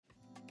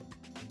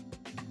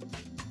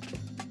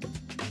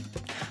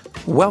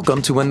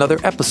Welcome to another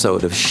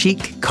episode of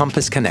Chic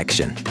Compass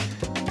Connection.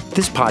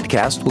 This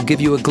podcast will give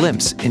you a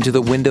glimpse into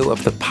the window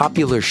of the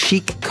popular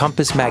Chic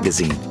Compass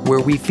magazine, where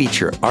we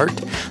feature art,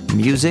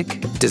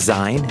 music,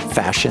 design,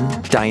 fashion,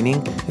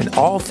 dining, and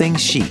all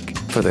things chic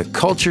for the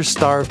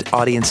culture-starved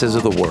audiences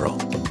of the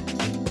world.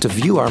 To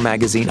view our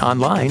magazine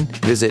online,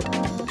 visit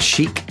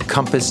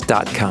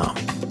chiccompass.com.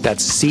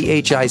 That's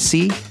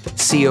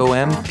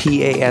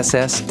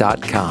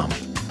ChicCompass.com.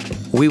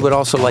 We would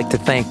also like to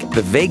thank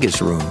the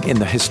Vegas Room in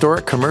the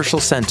historic Commercial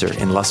Center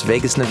in Las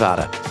Vegas,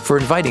 Nevada, for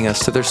inviting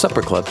us to their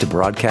supper club to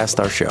broadcast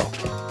our show.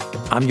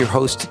 I'm your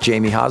host,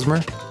 Jamie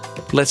Hosmer.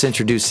 Let's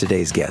introduce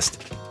today's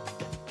guest.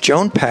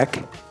 Joan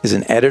Peck is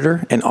an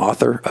editor and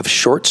author of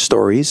short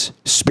stories,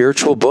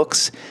 spiritual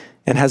books,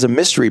 and has a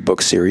mystery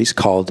book series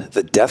called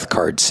the Death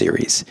Card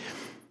series.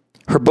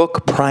 Her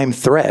book, Prime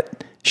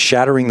Threat,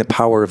 Shattering the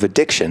Power of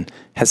Addiction,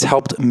 has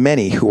helped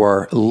many who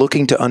are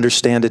looking to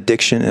understand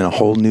addiction in a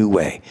whole new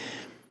way.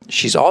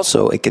 She's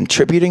also a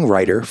contributing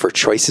writer for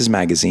Choices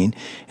magazine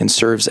and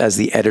serves as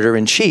the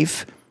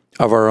editor-in-chief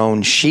of our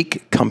own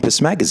Chic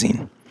Compass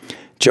magazine.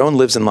 Joan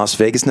lives in Las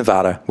Vegas,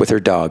 Nevada with her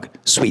dog,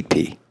 Sweet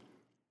Pea.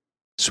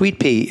 Sweet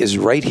Pea is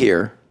right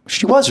here.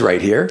 She was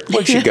right here.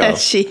 Where'd she go?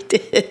 She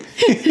did.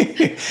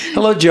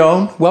 Hello,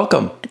 Joan.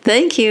 Welcome.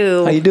 Thank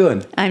you. How you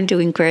doing? I'm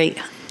doing great.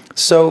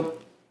 So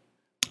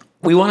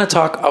we want to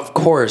talk, of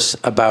course,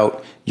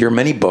 about your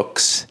many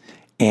books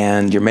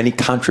and your many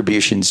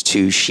contributions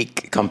to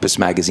Chic Compass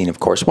magazine, of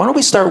course. Why don't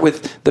we start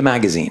with the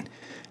magazine?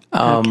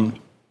 Okay.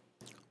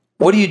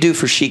 What do you do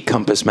for Chic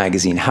Compass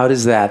magazine? How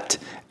does that,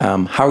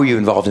 how are you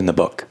involved in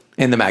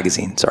the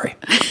magazine, sorry?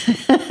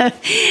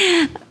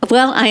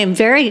 Well, I am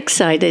very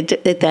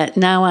excited that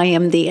now I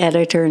am the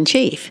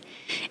editor-in-chief.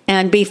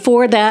 And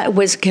before that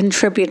was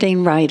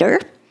contributing writer.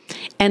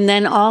 And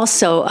then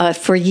also,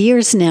 for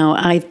years now,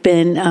 I've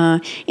been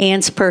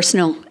Anne's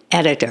personal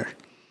editor.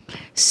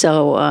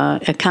 So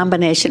a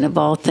combination of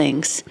all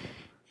things.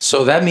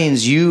 So that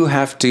means you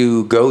have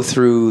to go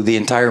through the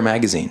entire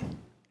magazine.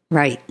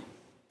 Right.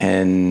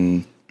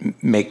 And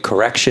make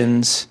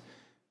corrections.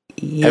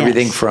 Yes.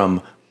 Everything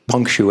from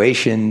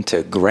punctuation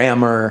to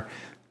grammar,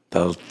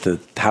 the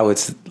how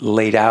it's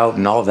laid out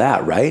and all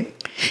that, right?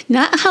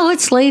 Not how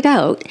it's laid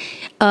out,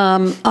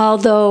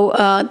 although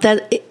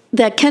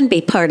that can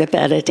be part of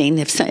editing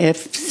if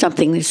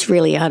something is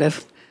really out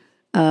of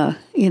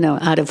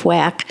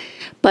whack.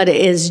 But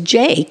it is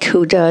Jake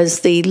who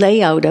does the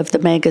layout of the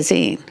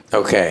magazine.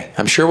 Okay.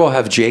 I'm sure we'll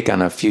have Jake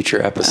on a future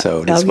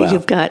episode as well.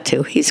 You've got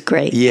to. He's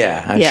great.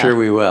 Yeah, I'm sure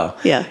we will.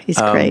 Yeah, he's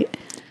great.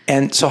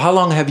 And so how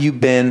long have you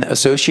been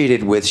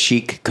associated with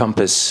Chic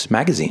Compass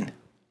magazine?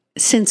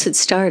 Since it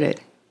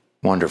started.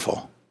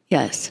 Wonderful.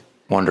 Yes.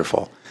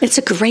 Wonderful. It's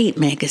a great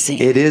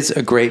magazine. It is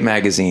a great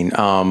magazine.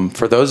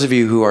 For those of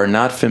you who are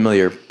not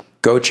familiar,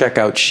 go check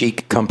out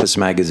Chic Compass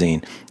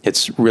magazine.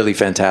 It's really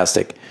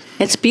fantastic.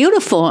 It's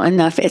beautiful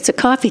enough. It's a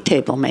coffee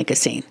table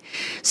magazine.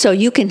 So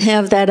you can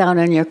have that out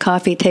on your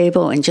coffee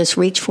table and just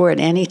reach for it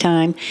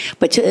anytime.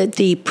 But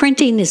the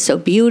printing is so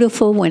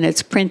beautiful when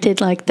it's printed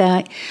like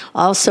that.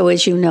 Also,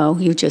 as you know,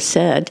 you just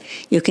said,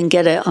 you can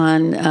get it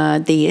on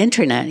the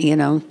internet,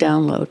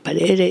 download. But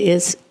it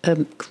is a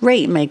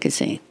great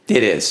magazine.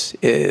 It is.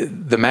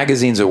 The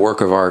magazine's a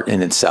work of art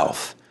in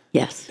itself.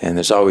 Yes. And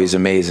there's always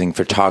amazing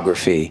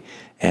photography,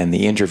 and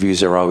the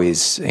interviews are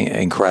always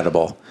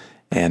incredible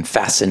and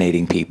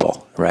fascinating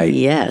people, right?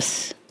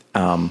 Yes.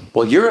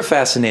 Well, you're a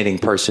fascinating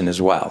person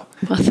as well.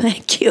 Well,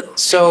 thank you.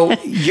 So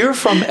you're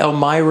from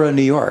Elmira,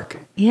 New York.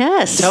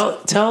 Yes.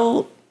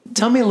 Tell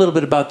me a little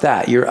bit about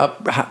that. You're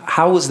up.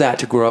 How was that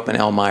to grow up in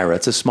Elmira?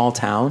 It's a small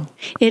town.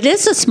 It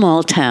is a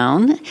small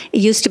town.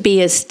 It used to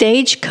be a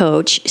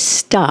stagecoach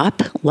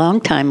stop a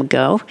long time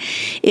ago.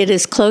 It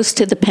is close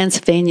to the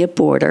Pennsylvania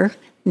border,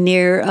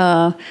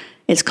 near.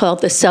 It's called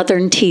the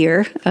Southern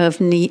Tier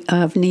of New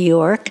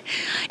York.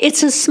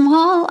 It's a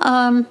small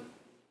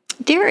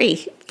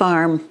dairy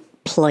farm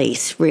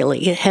place,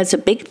 really. It has a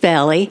big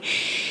valley.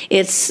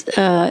 Its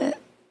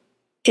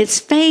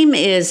fame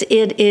is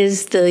it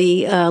is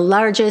the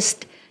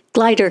largest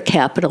glider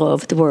capital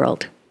of the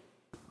world.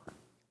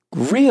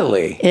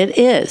 Really? It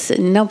is.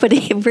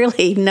 Nobody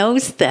really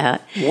knows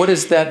that. What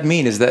does that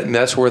mean? Is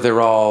that's where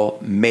they're all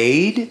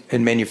made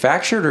and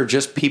manufactured, or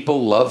just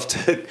people love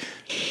to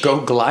go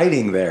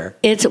gliding there?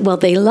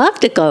 They love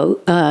to go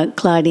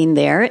gliding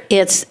there.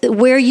 It's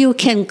where you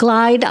can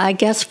glide, I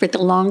guess, for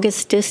the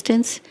longest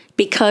distance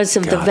because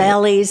of the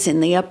valleys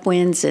and the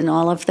upwinds and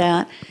all of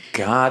that.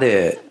 Got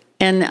it.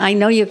 And I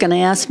know you're going to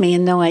ask me,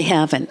 and no, I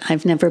haven't.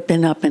 I've never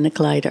been up in a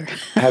glider.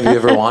 Have you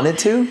ever wanted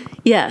to?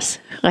 Yes,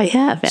 I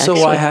have, actually.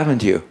 So why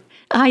haven't you?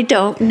 I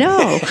don't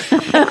know.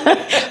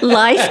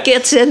 Life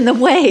gets in the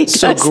way.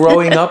 So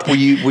growing up,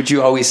 would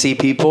you always see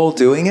people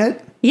doing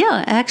it?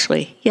 Yeah,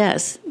 actually,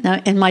 yes.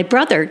 And my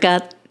brother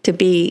got to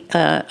be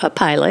a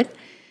pilot.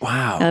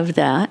 Wow. Of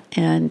that.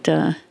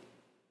 And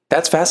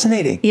that's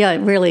fascinating. Yeah, it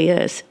really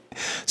is.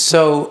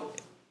 So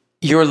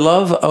your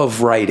love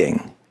of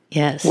writing.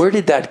 Yes. Where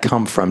did that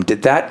come from?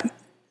 Did that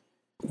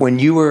when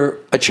you were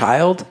a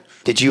child?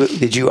 Did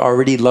you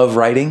already love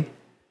writing?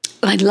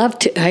 I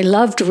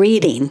loved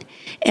reading.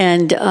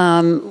 And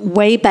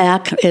way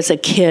back as a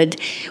kid,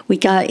 we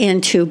got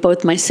into,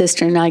 both my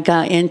sister and I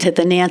got into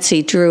the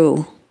Nancy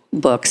Drew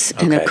books.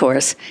 Okay. And of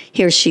course,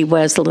 here she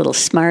was, a little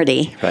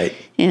smarty. Right.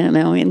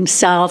 And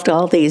solved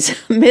all these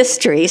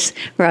mysteries,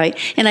 right?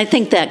 And I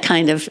think that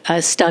kind of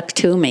stuck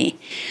to me.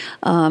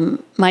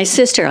 My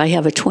sister, I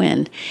have a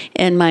twin,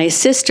 and my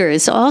sister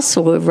is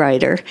also a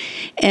writer.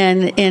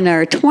 And in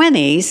our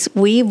 20s,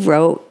 we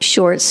wrote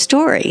short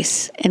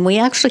stories, and we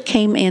actually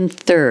came in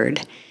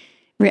third.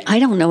 I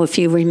don't know if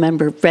you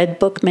remember Red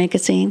Book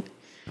magazine,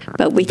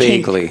 but we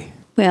Vaguely.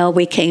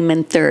 We came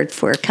in third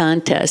for a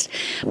contest.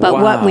 But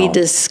what we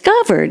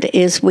discovered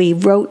is we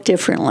wrote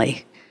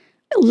differently,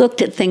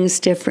 looked at things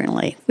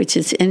differently, which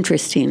is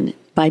interesting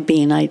by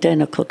being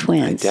identical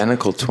twins.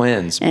 Identical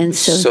twins. And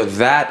so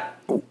that,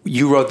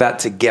 you wrote that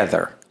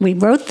together. We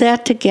wrote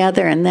that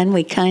together, and then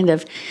we kind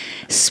of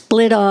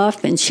split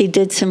off, and she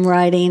did some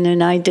writing,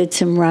 and I did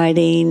some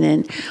writing,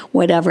 and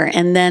whatever.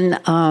 And then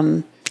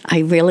I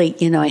really,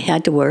 I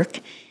had to work.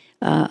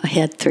 I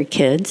had 3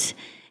 kids,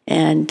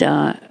 and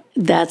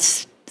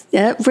that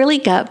really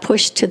got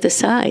pushed to the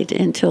side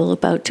until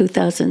about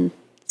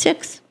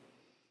 2006.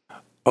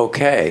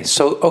 Okay.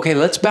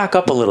 Let's back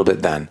up a little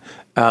bit then.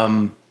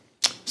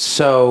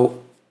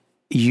 So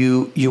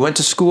you went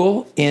to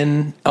school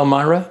in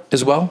Elmira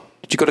as well?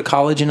 Did you go to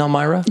college in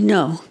Elmira?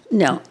 No.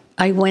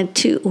 I went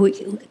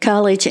to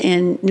college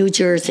in New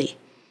Jersey.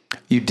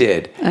 You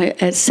did?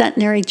 At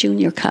Centenary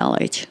Junior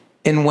College.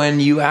 And when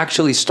you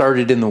actually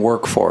started in the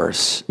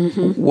workforce,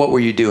 what were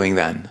you doing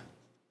then?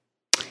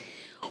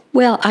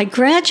 Well, I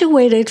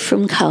graduated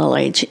from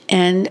college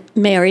and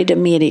married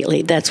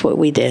immediately. That's what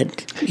we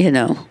did,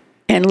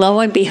 And lo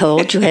and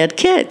behold, you had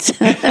kids.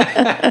 Who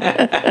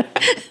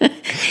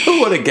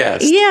would have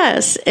guessed?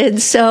 Yes.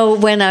 And so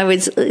when I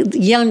was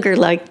younger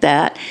like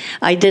that,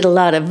 I did a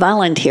lot of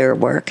volunteer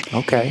work.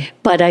 Okay.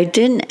 But I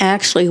didn't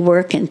actually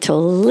work until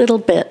a little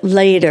bit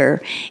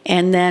later,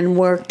 and then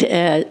worked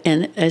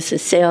as a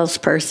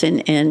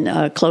salesperson in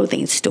a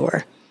clothing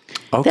store.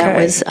 Okay. That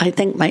was, I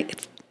think,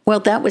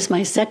 that was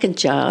my second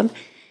job.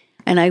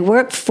 And I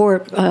worked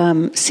for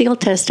Seal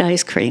Test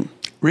Ice Cream.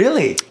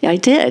 Really? I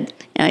did.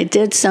 I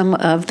did some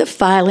of the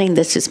filing.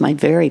 This is my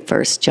very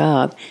first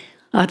job,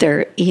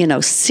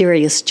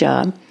 serious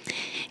job.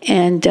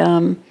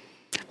 And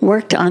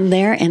worked on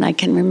there. And I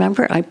can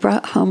remember I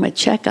brought home a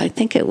check. I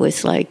think it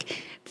was like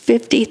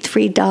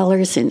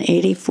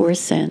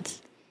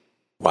 $53.84.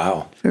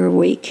 Wow. For a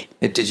week.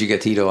 Did you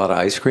get to eat a lot of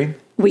ice cream?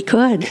 We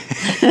could.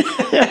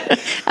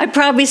 I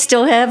probably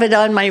still have it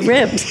on my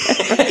ribs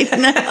right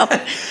now.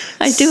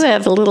 I do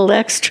have a little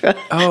extra.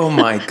 Oh,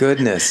 my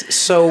goodness.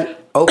 So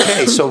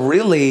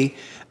really,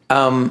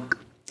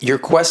 your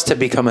quest to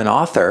become an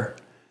author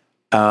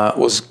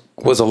was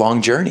a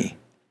long journey.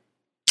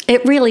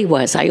 It really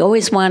was. I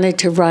always wanted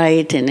to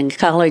write, and in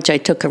college I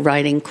took a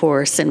writing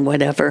course and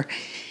whatever,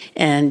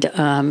 and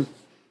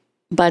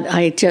but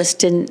I just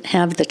didn't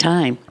have the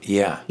time.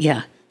 Yeah.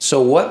 Yeah.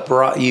 So what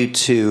brought you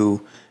to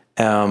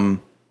Las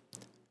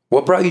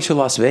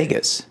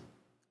Vegas?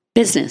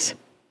 Business.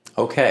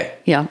 Okay.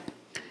 Yeah.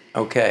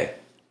 Okay.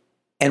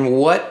 And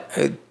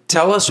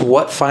tell us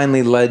what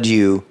finally led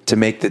you to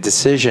make the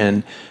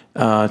decision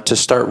to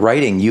start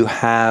writing. You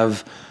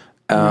have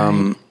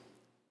a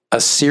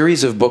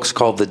series of books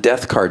called the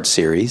Death Card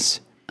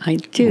series. I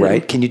do.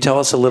 Right? Can you tell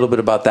us a little bit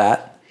about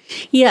that?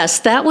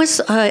 Yes, that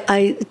was,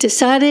 I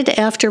decided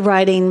after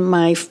writing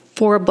my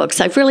 4 books,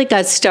 I really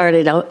got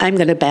started, I'm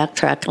going to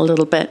backtrack a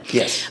little bit.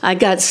 Yes. I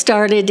got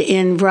started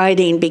in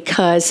writing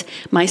because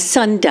my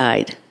son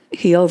died.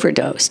 He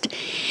overdosed.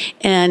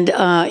 And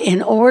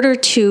in order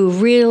to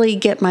really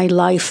get my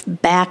life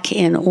back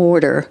in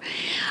order,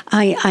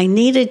 I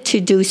needed to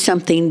do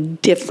something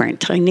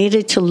different. I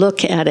needed to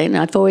look at it, and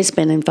I've always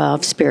been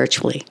involved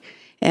spiritually.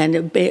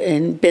 And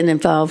been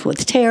involved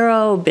with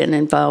tarot, been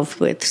involved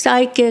with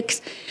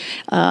psychics,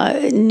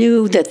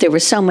 knew that there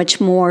was so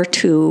much more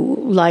to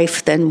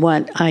life than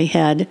what I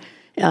had,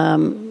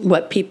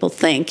 what people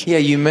think. Yeah,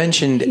 you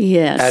mentioned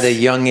at a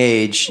young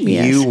age,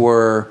 you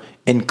were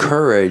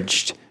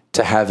encouraged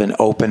to have an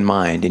open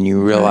mind, and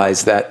you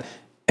realized that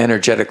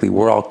energetically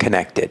we're all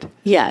connected.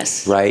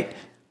 Yes. Right?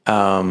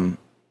 I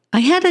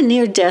had a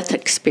near-death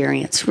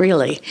experience,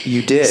 really.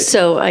 You did?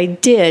 So I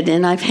did,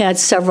 and I've had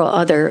several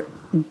other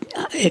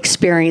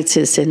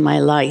experiences in my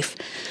life.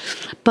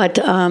 But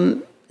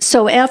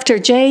so after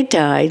Jay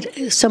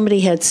died, somebody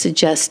had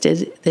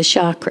suggested the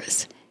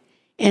chakras.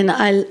 And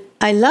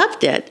I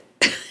loved it,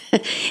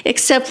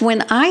 except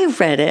when I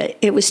read it,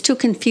 it was too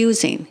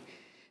confusing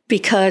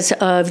because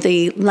of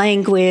the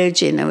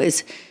language, and it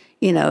was,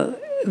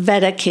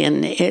 Vedic,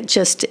 and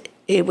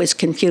it was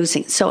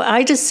confusing. So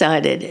I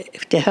decided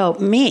to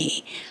help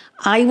me,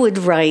 I would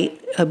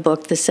write a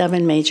book, The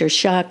 7 Major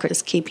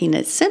Chakras, keeping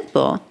it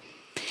simple.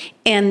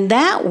 And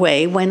that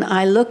way, when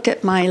I looked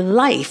at my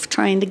life,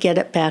 trying to get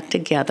it back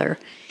together,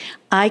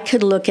 I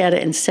could look at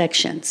it in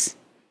sections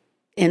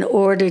in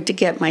order to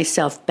get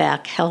myself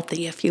back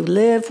healthy. If you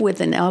live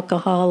with an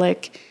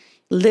alcoholic,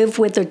 live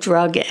with a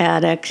drug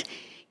addict,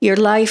 your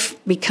life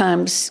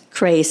becomes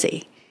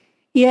crazy.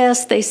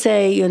 Yes, they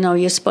say,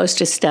 you're supposed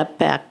to step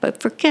back, but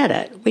forget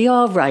it. We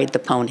all ride the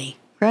pony,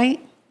 right?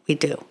 We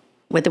do,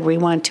 whether we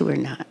want to or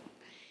not.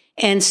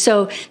 And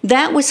so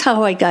that was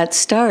how I got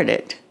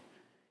started.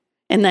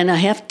 And then I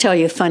have to tell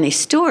you a funny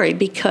story,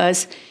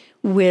 because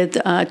with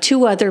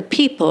 2 other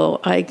people,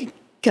 I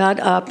got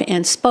up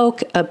and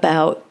spoke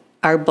about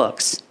our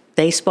books.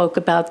 They spoke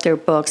about their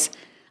books.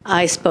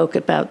 I spoke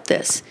about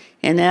this.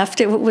 And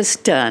after it was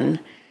done,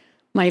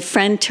 my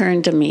friend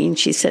turned to me and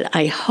she said,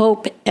 I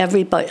hope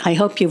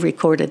you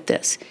recorded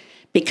this,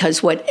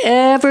 because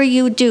whatever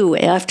you do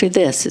after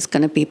this is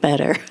going to be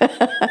better.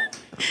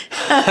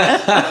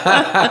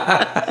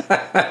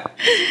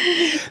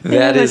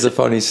 That is a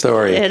funny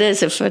story. It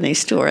is a funny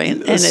story,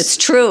 and it's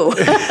true.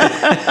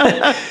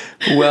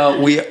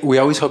 Well, we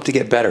always hope to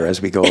get better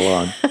as we go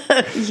along.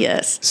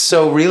 Yes.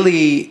 So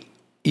really,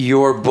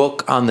 your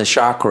book on the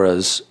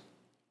chakras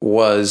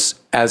was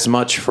as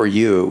much for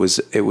you.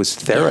 It was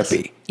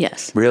therapy.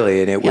 Yes.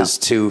 Really, and it was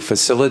to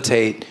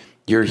facilitate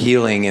your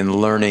healing and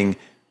learning,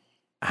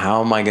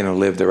 how am I going to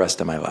live the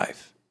rest of my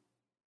life?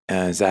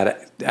 Is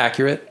that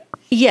accurate?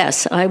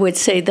 Yes, I would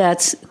say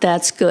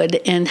that's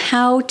good. And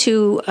how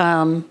to,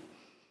 I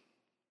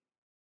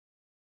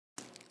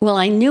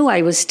knew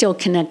I was still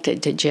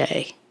connected to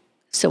Jay,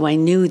 so I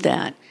knew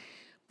that.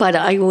 But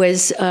I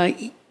was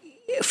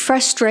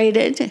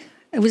frustrated.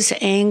 I was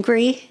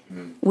angry,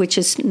 which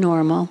is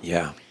normal.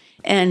 Yeah.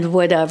 And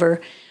whatever.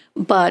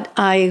 But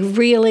I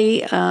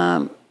really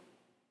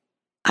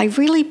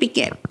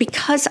began,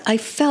 because I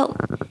felt,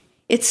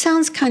 it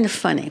sounds kind of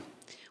funny.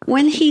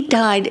 When he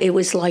died, it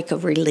was like a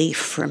relief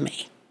for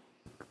me.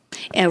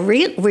 A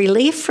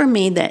relief for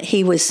me that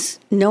he was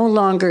no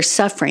longer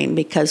suffering,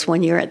 because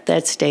when you're at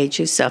that stage,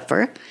 you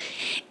suffer.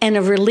 And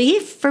a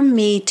relief for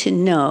me to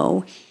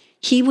know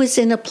he was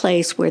in a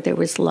place where there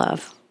was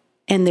love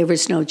and there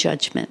was no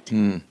judgment.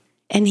 Mm.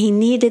 And he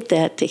needed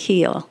that to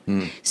heal.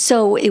 Mm.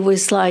 So it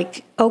was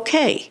like,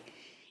 okay.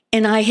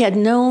 And I had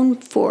known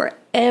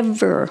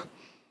forever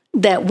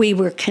that we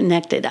were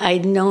connected.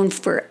 I'd known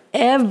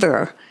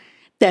forever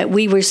that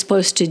we were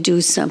supposed to do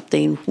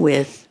something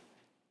with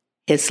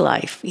his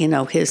life.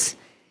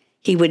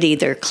 He would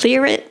either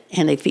clear it,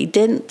 and if he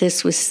didn't,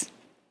 this was,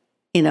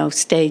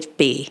 stage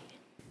B.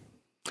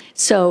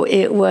 So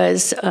it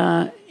was,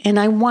 and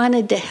I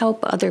wanted to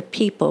help other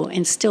people,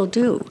 and still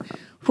do,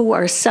 who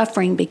are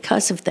suffering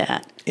because of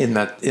that. In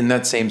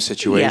that same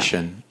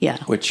situation.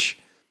 Yeah. Which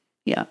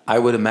I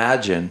would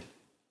imagine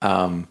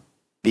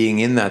being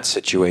in that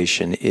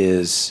situation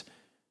is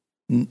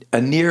a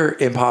near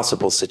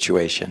impossible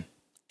situation.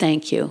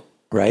 Thank you.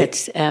 Right?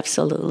 It's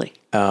absolutely.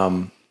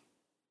 How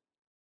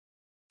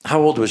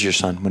old was your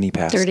son when he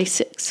passed?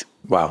 36.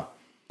 Wow.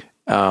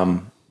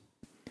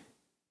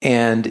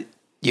 And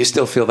you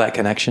still feel that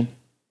connection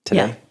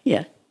today?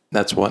 Yeah.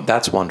 That's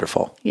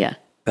wonderful. Yeah.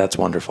 That's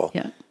wonderful.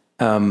 Yeah.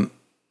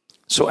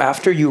 So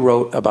after you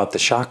wrote about the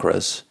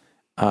chakras,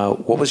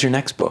 what was your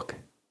next book?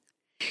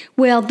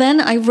 Well,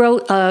 then I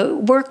wrote a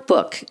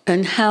workbook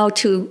on how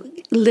to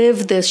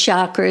live the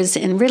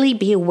chakras and really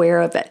be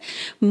aware of it.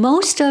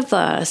 Most of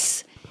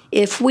us,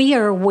 if we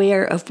are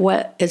aware of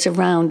what is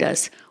around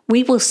us,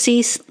 we will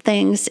see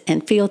things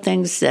and feel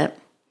things that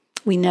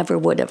we never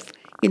would have.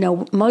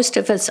 Most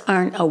of us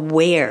aren't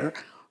aware,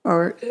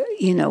 or,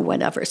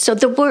 whatever. So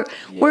the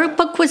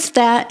workbook was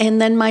that.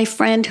 And then my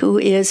friend, who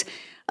is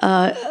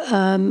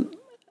a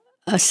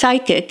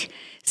psychic,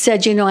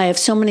 said, I have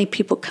so many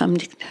people come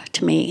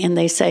to me and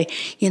they say,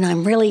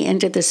 I'm really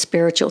into this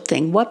spiritual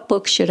thing. What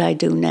book should I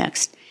do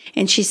next?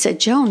 And she said,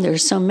 Joan,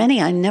 there's so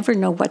many, I never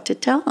know what to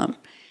tell them.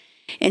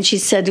 And she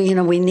said,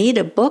 we need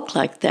a book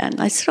like that.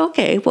 And I said,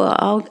 okay,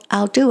 well,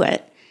 I'll do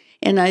it.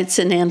 And it's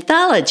an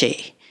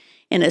anthology,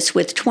 and it's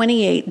with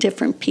 28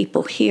 different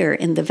people here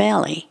in the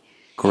Valley.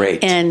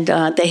 Great. And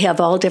they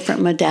have all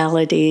different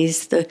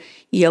modalities. The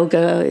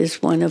yoga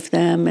is one of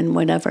them, and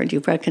whatever. Do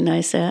you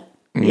recognize that?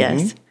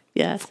 Mm-hmm.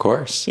 Yes. Of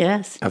course.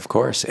 Yes. Of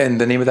course. And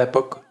the name of that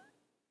book?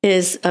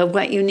 Is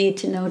What You Need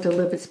to Know to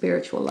Live a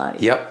Spiritual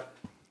Life. Yep.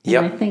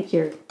 And I think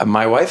you're...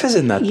 My wife is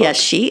in that book. Yes,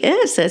 she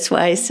is. That's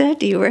why I said,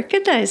 do you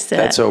recognize that?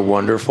 That's a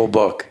wonderful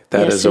book.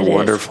 That yes, is a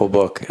wonderful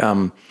book.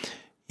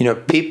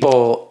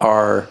 People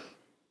are,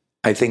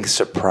 I think,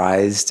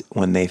 surprised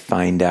when they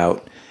find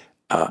out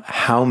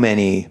how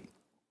many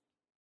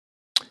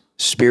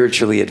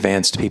spiritually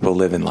advanced people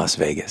live in Las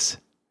Vegas.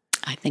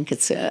 I think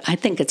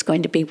it's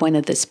going to be one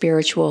of the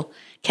spiritual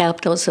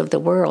capitals of the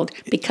world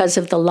because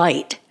of the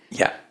light.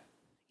 Yeah.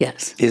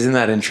 Yes. Isn't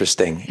that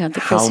interesting? Yeah,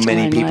 how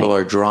many people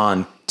light. are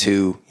drawn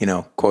to,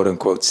 quote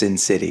unquote, Sin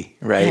City,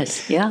 right?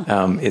 Yes. Yeah.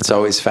 It's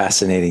always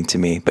fascinating to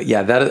me. But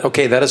yeah,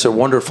 that is a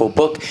wonderful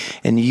book.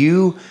 And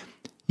you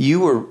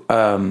were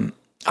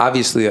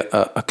obviously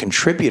a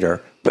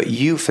contributor, but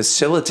you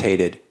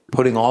facilitated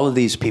putting all of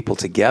these people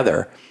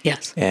together.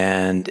 Yes.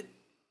 And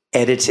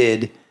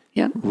edited,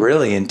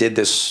 really, and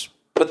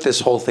put this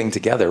whole thing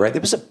together, right?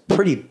 It was a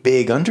pretty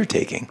big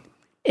undertaking.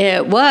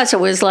 It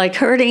was like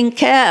herding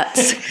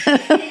cats.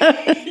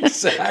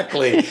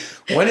 Exactly.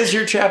 When is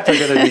your chapter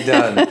going to be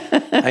done?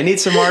 I need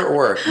some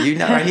artwork.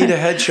 I need a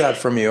headshot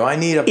from you. I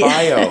need a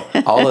bio.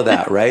 All of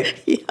that, right?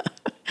 Yeah.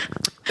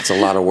 It's a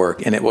lot of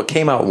work, and it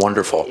came out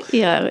wonderful.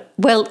 Yeah.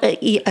 Well,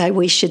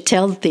 we should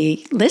tell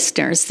the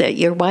listeners that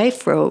your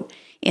wife wrote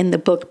in the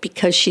book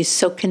because she's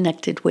so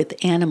connected with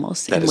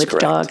animals and with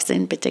correct. Dogs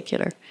in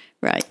particular.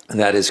 Right.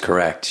 That is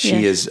correct.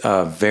 She is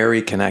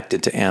very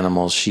connected to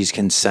animals. She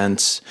can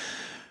sense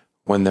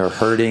when they're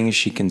hurting.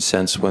 She can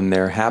sense when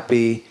they're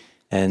happy.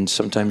 And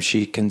sometimes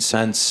she can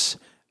sense,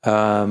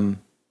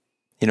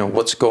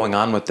 what's going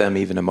on with them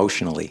even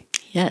emotionally.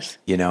 Yes.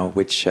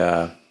 Which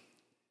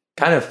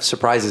kind of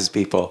surprises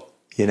people,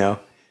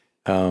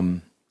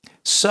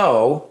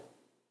 So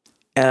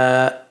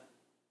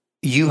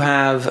you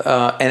have,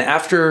 and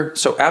after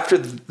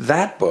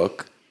that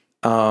book,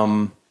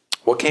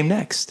 what came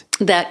next?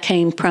 That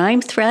came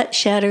Prime Threat,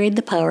 Shattering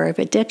the Power of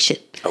Addiction.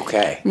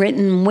 Okay.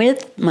 Written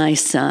with my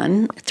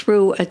son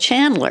through a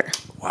channeler.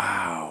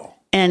 Wow.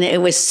 And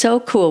it was so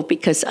cool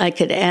because I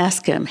could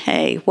ask him,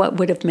 hey, what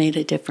would have made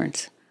a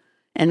difference?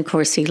 And of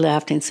course he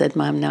laughed and said,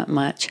 Mom, not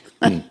much.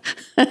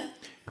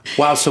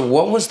 Wow. So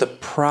what was the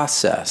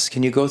process?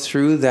 Can you go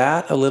through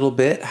that a little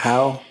bit?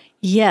 How?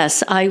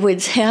 Yes, I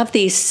would have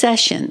these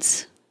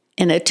sessions.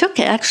 And it took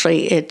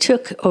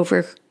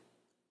over,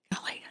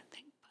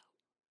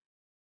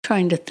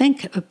 trying to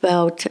think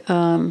about,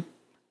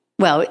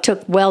 it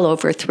took well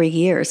over 3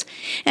 years.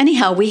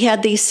 Anyhow, we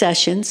had these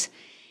sessions,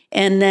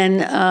 and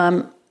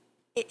then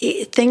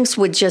things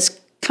would just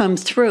come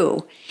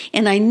through.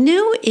 And I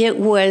knew it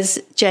was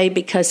Jay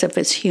because of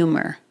his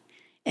humor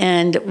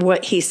and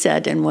what he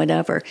said and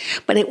whatever.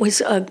 But it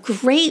was a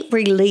great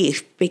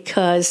relief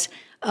because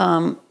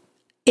I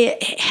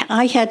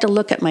had to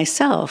look at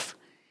myself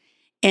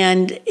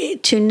and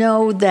to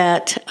know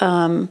that,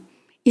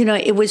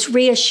 it was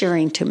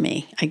reassuring to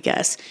me, I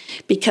guess,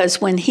 because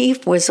when he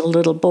was a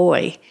little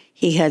boy,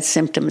 he had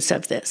symptoms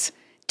of this.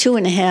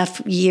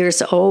 2.5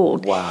 years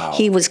old, wow.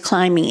 He was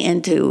climbing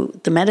into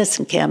the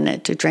medicine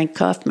cabinet to drink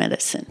cough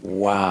medicine.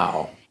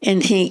 Wow.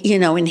 And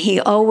he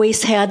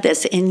always had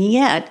this, and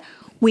yet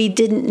we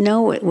didn't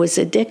know it was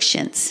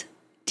addictions.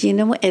 Do you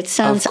know what? It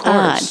sounds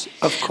odd.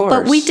 Of course.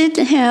 But we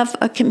didn't have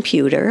a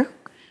computer.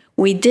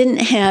 We didn't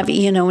have,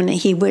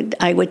 and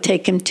I would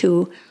take him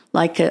to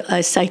like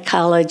a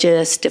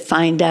psychologist to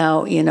find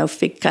out,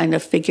 kind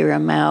of figure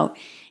him out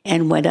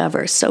and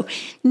whatever. So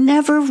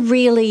never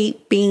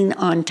really being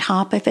on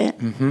top of it,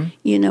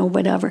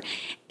 whatever.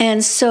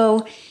 And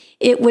so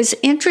it was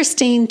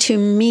interesting to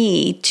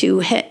me to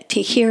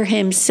hear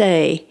him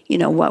say,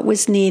 what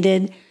was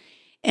needed.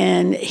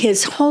 And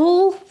his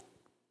whole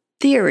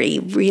theory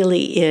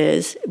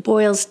really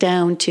boils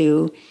down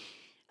to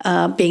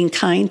being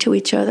kind to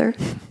each other,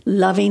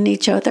 loving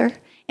each other,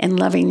 and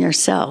loving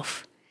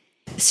yourself.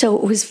 So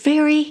it was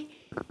very,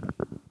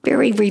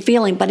 very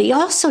revealing. But he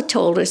also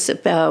told us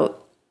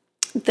about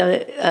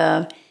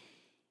the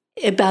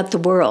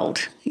world,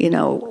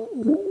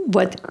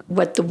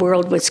 what the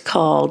world was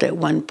called at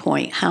one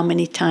point, how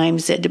many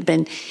times it had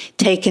been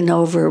taken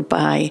over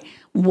by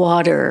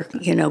water,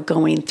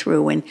 going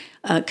through and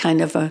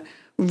kind of a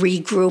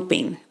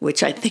regrouping,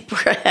 which I think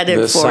we're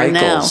headed for now.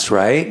 The cycles,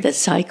 right? The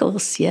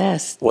cycles,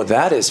 yes. Well,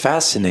 that is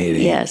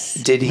fascinating. Yes.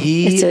 Did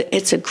he?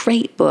 It's a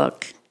great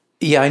book.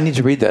 Yeah, I need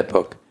to read that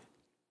book.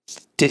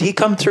 Did he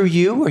come through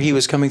you, or he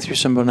was coming through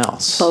someone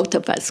else? Both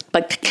of us,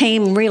 but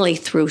came really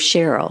through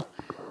Cheryl.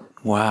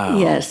 Wow.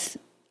 Yes.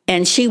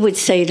 And she would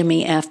say to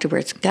me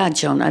afterwards, God,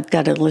 Joan, I've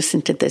got to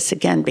listen to this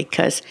again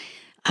because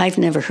I've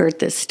never heard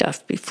this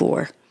stuff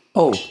before.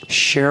 Oh,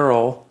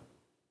 Cheryl.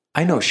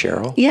 I know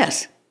Cheryl.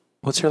 Yes.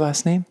 What's her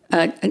last name?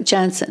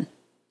 Johnson.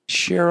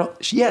 Cheryl.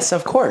 Yes,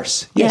 of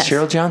course. Yes,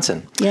 Cheryl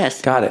Johnson.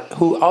 Yes. Got it.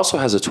 Who also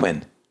has a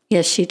twin.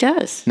 Yes, she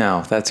does.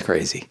 No, that's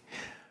crazy.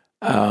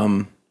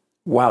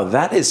 Wow,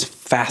 that is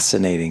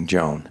fascinating,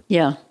 Joan.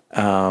 Yeah.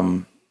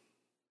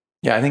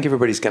 Yeah, I think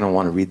everybody's going to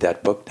want to read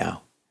that book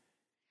now.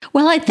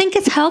 Well, I think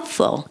it's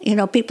helpful.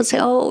 People say,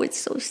 oh, it's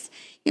so,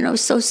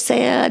 so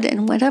sad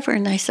and whatever.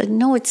 And I said,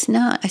 no, it's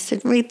not. I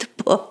said, read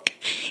the book.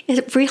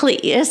 It really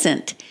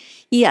isn't.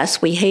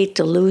 Yes, we hate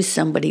to lose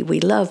somebody we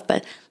love,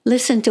 but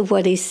listen to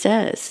what he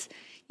says.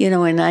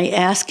 And I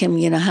ask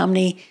him, how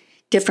many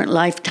different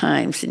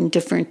lifetimes and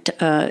different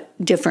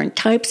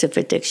types of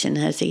addiction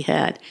has he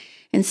had?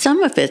 And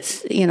some of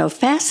it's,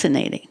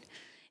 fascinating.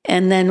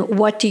 And then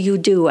what do you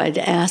do? I'd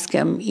ask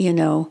him,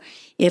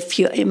 if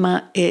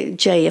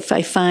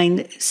I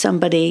find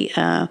somebody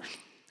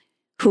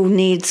who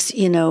needs,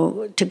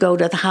 to go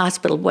to the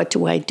hospital, what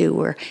do I do?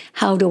 Or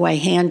how do I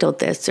handle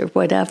this or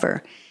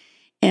whatever?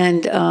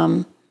 And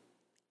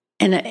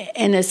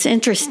it's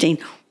interesting.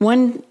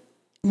 One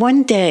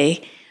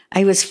day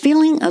I was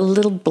feeling a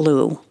little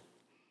blue.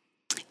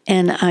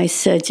 And I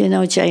said,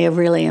 Jay, I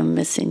really am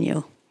missing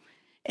you.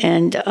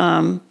 And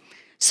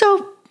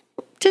so,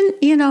 didn't,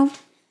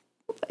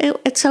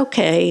 it's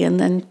okay. And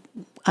then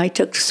I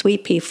took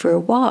Sweet Pea for a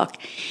walk.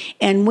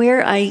 And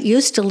where I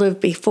used to live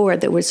before,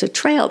 there was a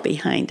trail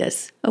behind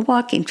us, a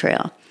walking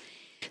trail.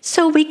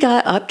 So we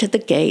got up to the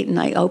gate, and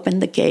I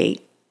opened the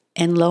gate,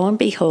 and lo and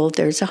behold,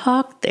 there's a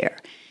hawk there.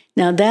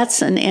 Now,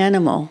 that's an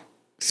animal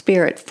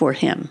spirit for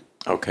him.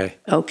 Okay.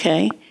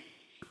 Okay?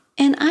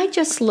 And I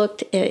just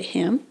looked at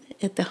him,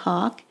 at the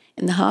hawk,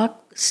 and the hawk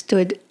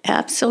stood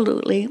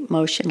absolutely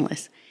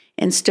motionless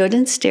and stood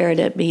and stared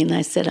at me, and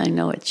I said, I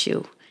know it's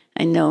you.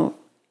 I know,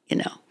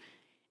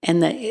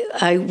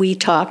 And we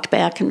talked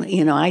back,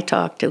 and, I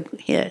talked to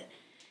him.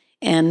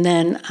 And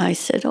then I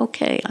said,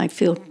 okay, I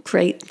feel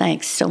great,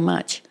 thanks so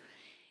much.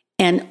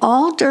 And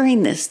all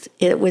during this,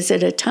 it was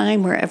at a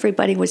time where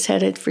everybody was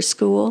headed for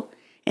school,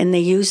 and they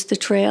used the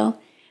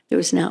trail. There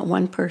was not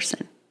one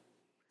person.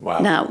 Wow.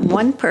 Not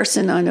one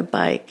person on a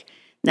bike,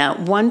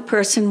 not one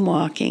person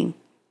walking,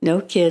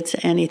 no kids,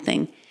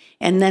 anything.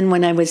 And then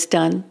when I was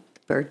done, the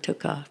bird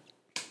took off.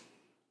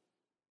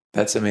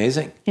 That's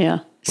amazing. Yeah.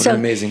 What an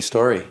amazing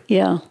story.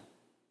 Yeah.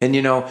 And,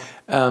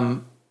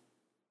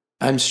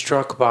 I'm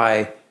struck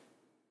by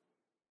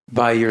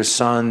your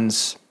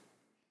son's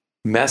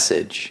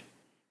message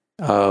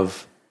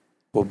of,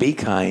 well, be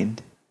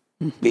kind,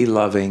 be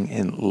loving,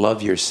 and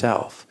love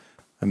yourself.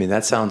 I mean,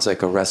 that sounds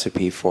like a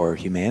recipe for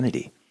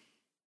humanity,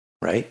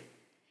 right?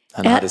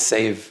 On how to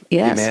save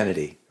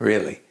humanity,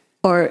 really.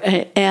 Or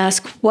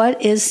ask,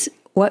 what is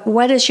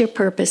your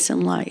purpose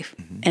in life?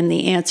 Mm-hmm. And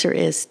the answer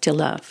is to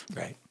love.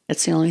 Right.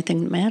 That's the only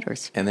thing that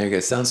matters. And there you go.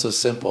 It sounds so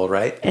simple,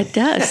 right? It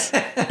does.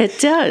 It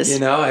does.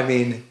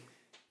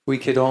 We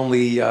could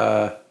only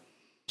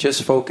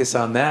just focus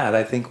on that.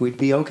 I think we'd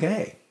be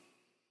okay.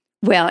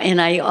 Well,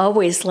 and I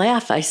always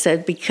laugh. I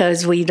said,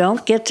 because we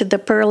don't get to the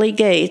pearly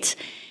gates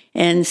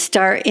and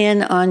start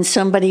in on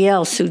somebody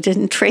else who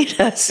didn't treat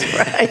us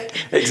right.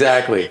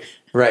 Exactly.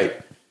 Right.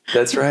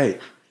 That's right.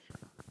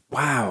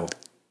 Wow.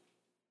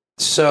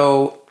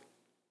 So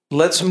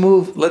let's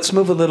move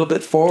a little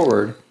bit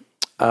forward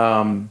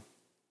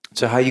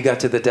to how you got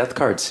to the Death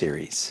Card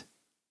series.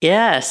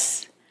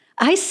 Yes.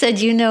 I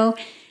said,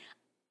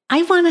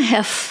 I want to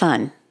have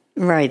fun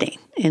writing,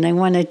 and I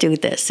want to do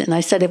this. And I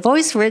said, I've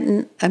always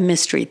written a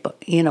mystery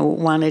book,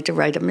 wanted to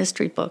write a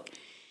mystery book.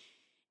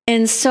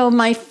 And so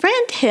my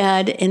friend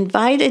had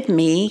invited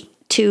me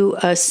to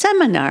a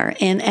seminar,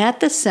 and at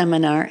the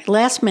seminar,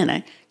 last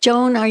minute,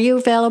 Joan, are you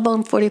available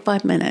in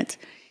 45 minutes?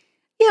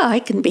 Yeah, I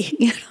can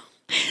be,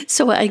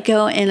 So I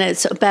go, and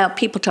it's about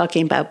people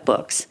talking about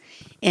books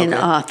and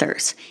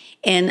authors.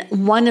 And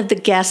one of the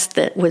guests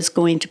that was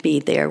going to be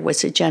there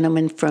was a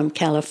gentleman from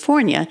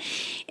California,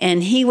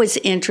 and he was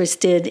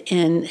interested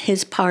in,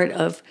 his part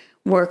of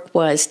work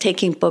was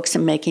taking books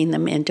and making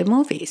them into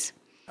movies.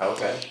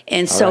 Okay.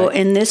 And so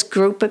in this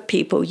group of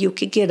people, you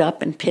could get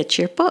up and pitch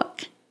your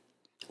book.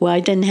 Well, I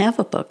didn't have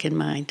a book in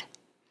mind,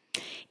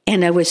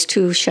 and I was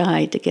too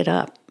shy to get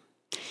up.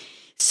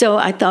 So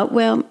I thought,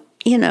 well,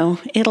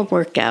 it'll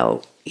work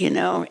out.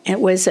 It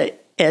was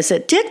as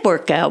it did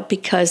work out,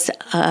 because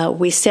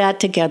we sat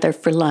together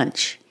for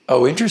lunch.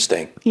 Oh,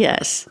 interesting.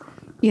 Yes.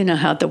 You know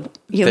how the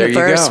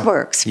universe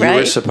works, right? You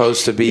were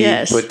supposed to be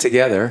put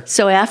together.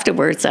 So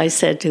afterwards, I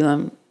said to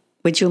him,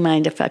 would you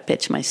mind if I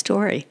pitch my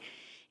story?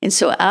 And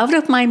so out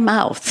of my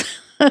mouth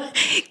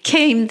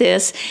came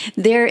this.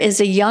 There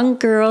is a young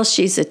girl.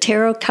 She's a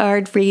tarot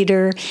card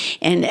reader.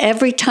 And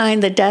every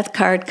time the death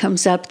card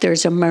comes up,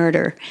 there's a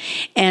murder.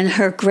 And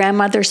her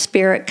grandmother's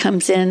spirit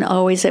comes in,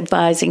 always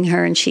advising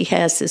her. And she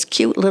has this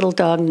cute little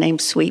dog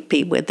named Sweet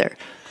Pea with her.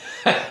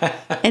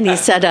 And he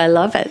said, I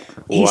love it.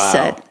 He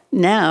said,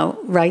 now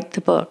write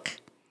the book.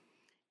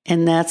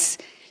 And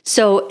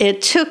so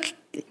it took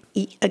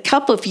a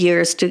couple of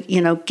years to,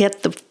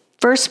 get the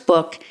first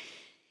book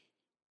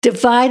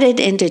divided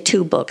into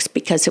 2 books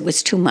because it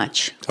was too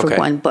much for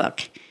one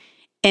book.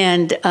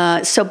 And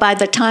so by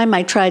the time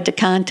I tried to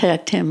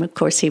contact him, of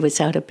course, he was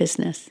out of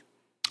business.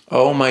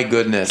 Oh, my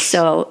goodness.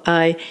 So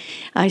I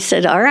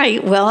said, all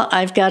right, well,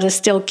 I've got to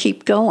still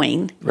keep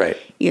going. Right.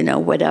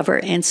 Whatever.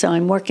 And so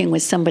I'm working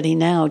with somebody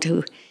now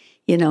to,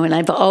 and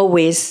I've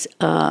always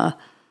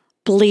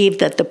believed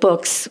that the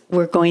books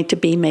were going to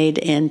be made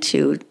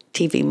into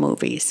TV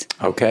movies.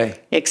 Okay.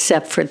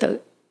 Except for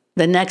the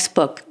next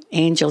book,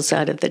 Angels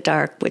Out of the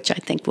Dark, which I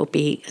think will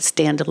be a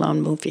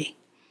standalone movie.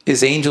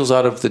 Is Angels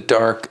Out of the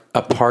Dark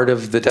a part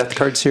of the Death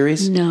Card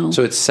series? No.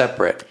 So it's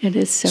separate. It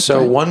is separate.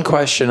 So one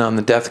question on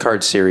the Death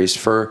Card series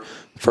for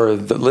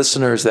the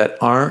listeners that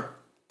aren't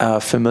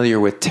familiar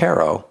with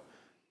tarot,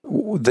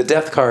 the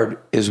Death Card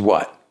is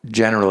what?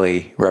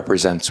 Generally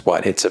represents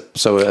what? It's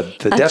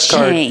the Death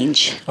Card. A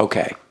change.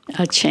 Okay.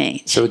 A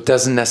change. So it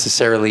doesn't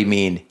necessarily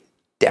mean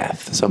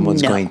death.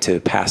 Someone's going to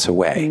pass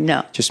away. No.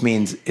 It just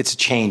means it's a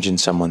change in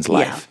someone's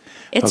life.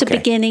 It's a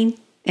beginning,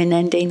 an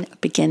ending, a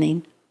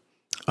beginning.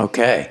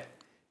 Okay.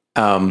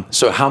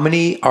 So how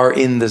many are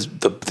in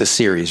the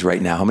series right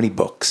now? How many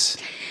books?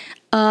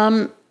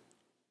 The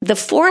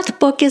 4th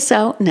book is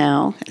out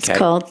now. It's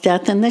called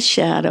Death in the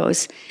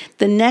Shadows.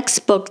 The next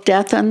book,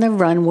 Death on the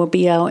Run, will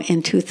be out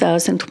in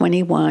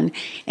 2021.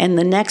 And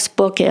the next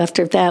book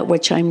after that,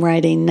 which I'm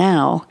writing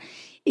now,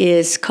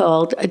 is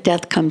called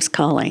Death Comes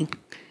Calling.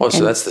 Oh,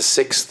 so that's the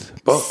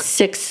 6th book.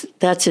 6,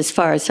 that's as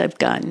far as I've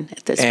gotten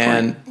at this point.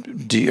 And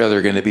are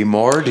there going to be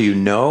more? Do you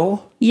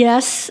know?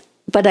 Yes,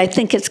 but I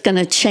think it's going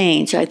to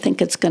change. I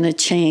think it's going to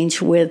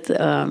change with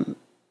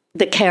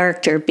the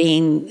character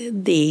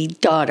being the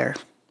daughter,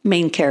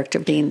 main character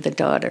being the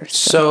daughter.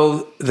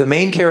 So the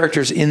main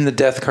characters in the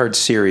Death Card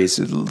series,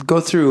 go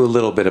through a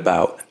little bit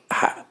about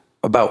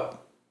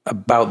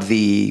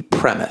the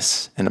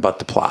premise and about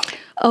the plot.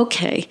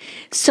 Okay,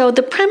 so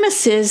the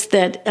premise is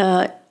that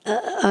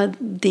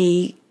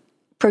the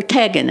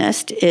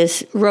protagonist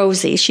is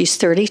Rosie. She's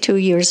 32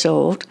 years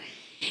old,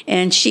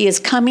 and she is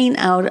coming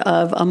out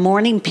of a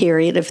mourning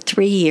period of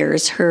 3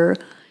 years. Her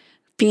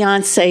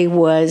fiancé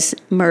was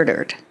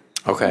murdered.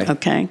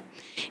 Okay.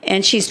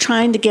 And she's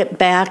trying to get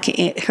back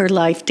her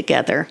life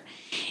together.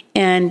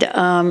 And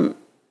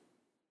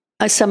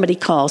somebody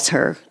calls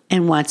her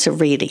and wants a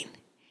reading.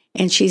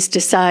 And she's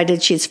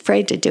decided she's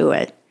afraid to do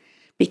it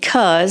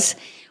because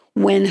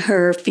when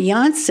her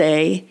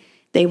fiancé,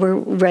 they were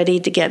ready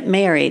to get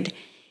married,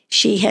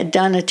 she had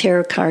done a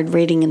tarot card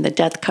reading and the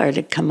death card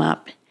had come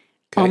up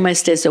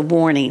almost as a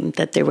warning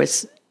that there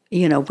was,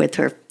 with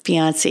her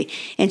fiancé.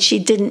 And she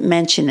didn't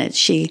mention it.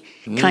 She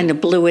kind of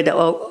blew it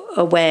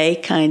away,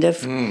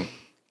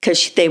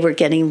 because they were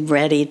getting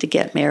ready to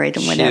get married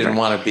and whatever. She didn't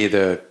want to be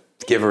the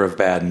giver of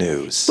bad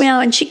news.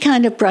 Well, and she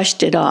kind of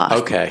brushed it off.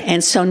 Okay.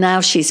 And so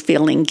now she's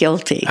feeling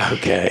guilty.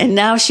 Okay. And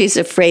now she's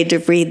afraid to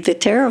read the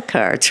tarot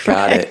cards,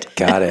 right?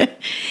 Got it.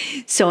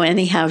 So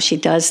anyhow, she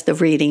does the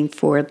reading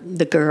for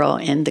the girl,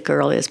 and the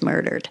girl is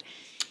murdered.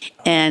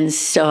 And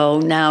so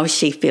now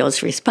she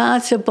feels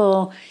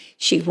responsible.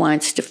 She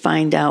wants to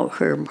find out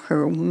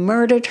who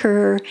murdered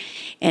her.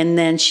 And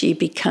then she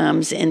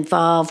becomes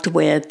involved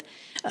with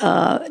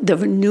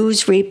the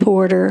news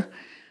reporter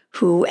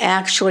who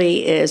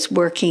actually is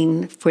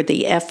working for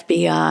the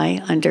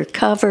FBI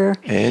undercover.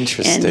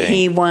 Interesting. And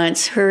he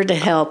wants her to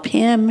help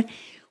him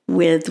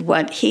with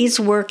what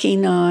he's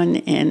working on.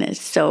 And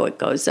so it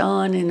goes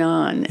on and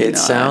on. It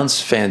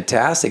sounds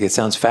fantastic. It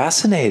sounds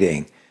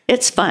fascinating.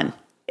 It's fun.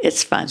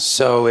 It's fun.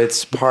 So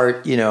it's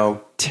part,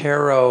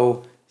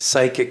 tarot,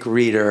 psychic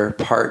reader,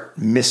 part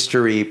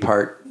mystery,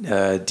 part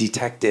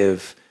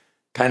detective,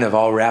 kind of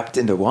all wrapped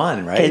into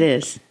one, right? It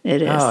is.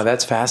 Oh,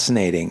 that's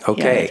fascinating.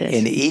 Okay. Yeah,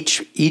 and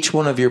each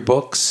one of your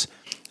books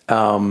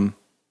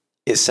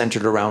is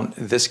centered around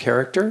this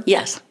character?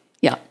 Yes.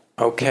 Yeah.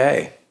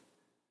 Okay.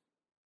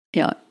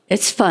 Yeah.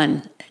 It's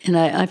fun. And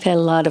I've had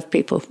a lot of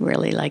people who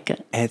really like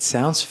it. It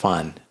sounds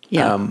fun.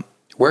 Yeah.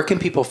 Where can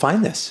people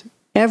find this?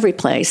 Every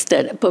place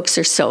that books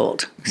are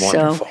sold.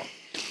 Wonderful. So,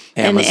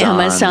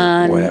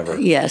 Amazon, whatever.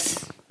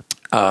 Yes.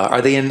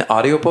 Are they in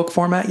audiobook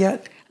format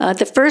yet?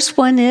 The first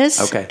one is,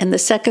 okay, and the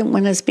second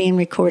one is being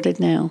recorded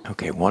now.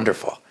 Okay,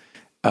 wonderful.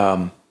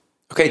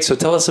 Okay, so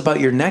tell us about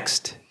your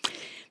next book.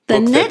 The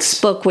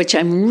next book, which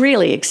I'm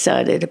really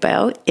excited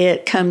about,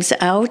 it comes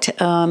out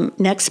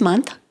next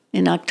month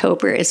in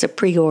October as a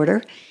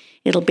pre-order.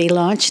 It'll be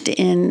launched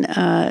in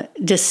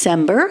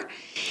December,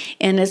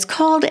 and it's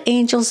called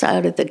Angels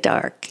Out of the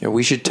Dark. Yeah,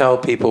 we should tell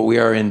people we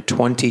are in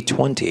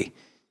 2020.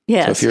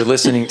 Yes. So if you're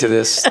listening to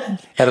this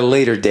at a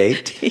later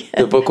date,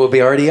 the book will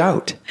be already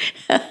out.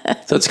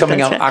 So it's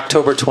coming out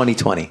October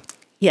 2020.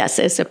 Yes,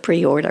 as a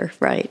pre-order,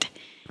 right.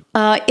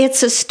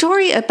 It's a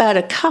story about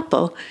a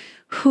couple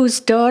whose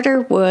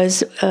daughter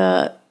was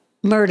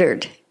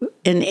murdered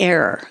in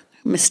error,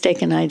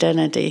 mistaken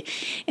identity,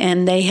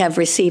 and they have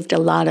received a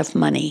lot of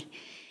money.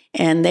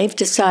 And they've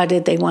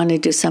decided they want to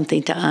do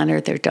something to honor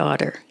their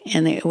daughter.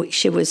 And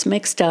she was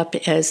mixed up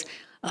as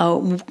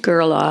a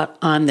girl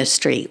on the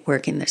street,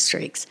 working the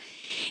streets.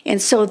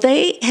 And so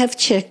they have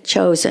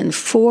chosen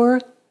 4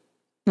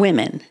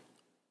 women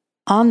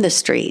on the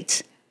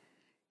streets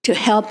to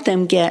help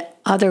them get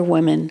other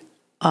women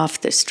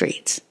off the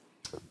streets.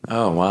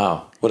 Oh,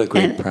 wow. What a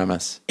great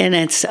premise. And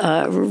it's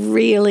a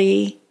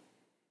really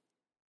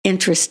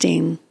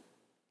interesting,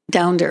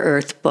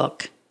 down-to-earth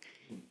book.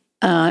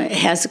 It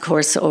has, of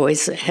course,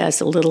 always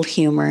has a little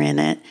humor in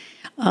it,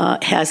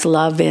 has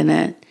love in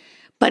it.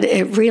 But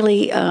it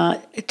really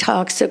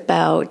talks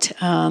about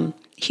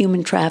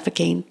human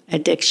trafficking,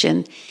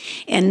 addiction,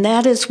 and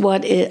that is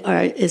what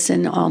is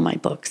in all my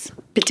books,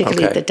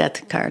 particularly the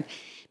Death Card,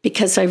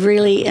 because I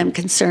really am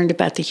concerned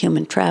about the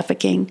human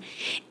trafficking.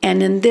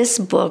 And in this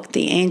book,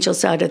 The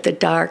Angels Out of the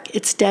Dark,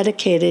 it's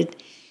dedicated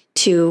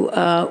to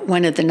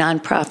one of the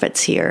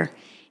nonprofits here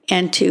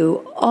and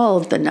to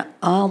all the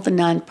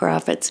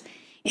nonprofits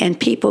and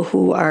people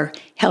who are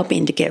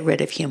helping to get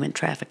rid of human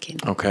trafficking.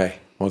 Okay.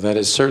 Well, that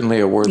is certainly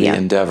a worthy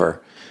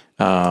endeavor.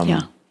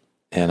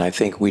 And I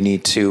think we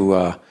need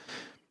to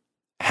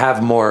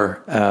have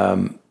more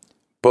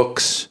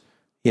books,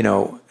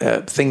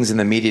 things in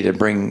the media to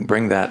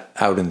bring that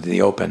out into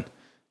the open.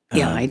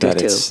 I do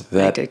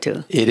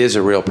too. It is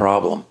a real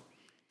problem.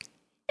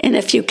 And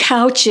if you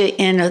couch it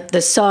in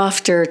the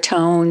softer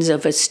tones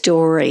of a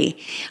story,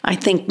 I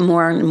think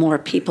more and more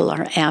people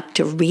are apt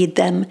to read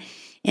them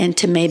and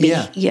to maybe,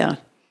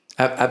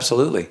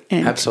 Absolutely.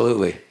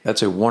 Absolutely.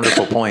 That's a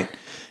wonderful point.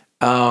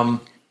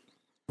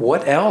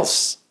 What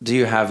else do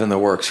you have in the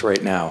works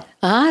right now?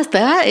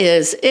 That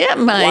is it,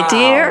 my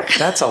dear.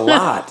 That's a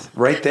lot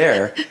right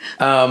there.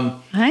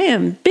 I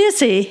am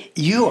busy.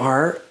 You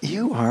are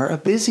a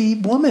busy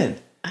woman.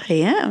 I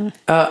am.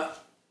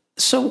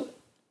 So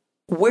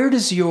where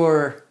does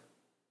your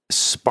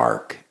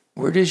spark,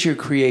 where does your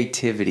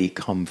creativity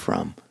come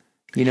from?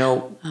 You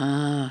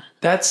know,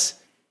 that's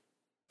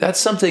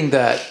something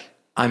that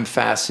I'm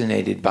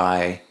fascinated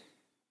by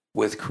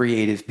with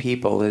creative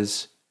people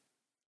is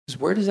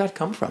where does that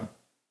come from?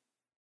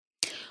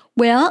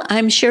 Well,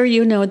 I'm sure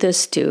you know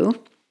this too,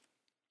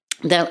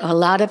 that a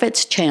lot of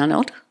it's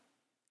channeled.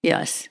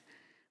 Yes.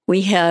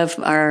 We have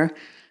our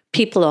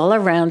people all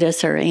around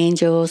us, our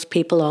angels,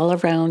 people all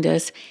around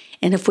us.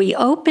 And if we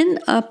open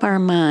up our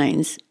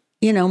minds,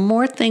 you know,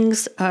 more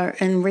things are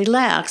and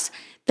relax,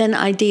 then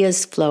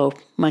ideas flow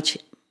much,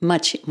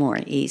 much more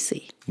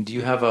easy. Do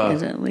you have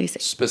a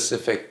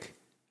specific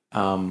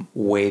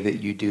way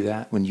that you do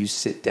that when you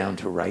sit down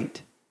to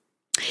write?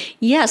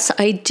 Yes,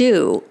 I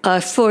do.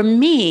 For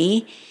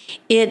me,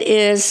 it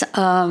is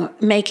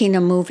making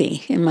a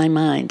movie in my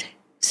mind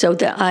so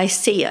that I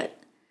see it.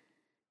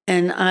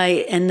 And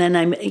then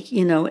I'm,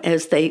 you know,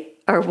 as they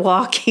are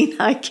walking,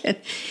 I can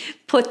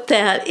put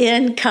that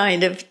in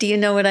kind of, do you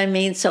know what I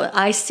mean? So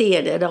I see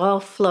it, it all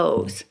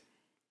flows.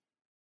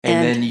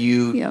 And then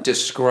you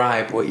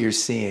describe what you're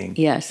seeing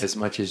as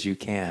much as you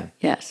can.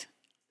 Yes.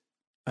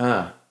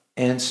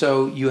 And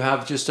so you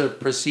have just a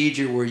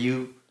procedure where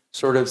you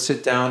sort of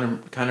sit down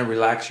and kind of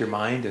relax your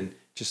mind and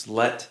just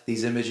let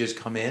these images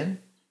come in?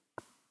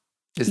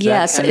 Is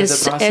that kind of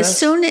the process?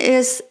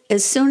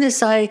 As soon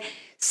as I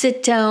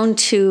sit down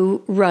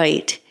to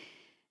write,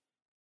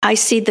 I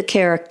see the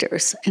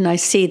characters and I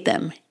see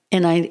them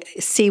and I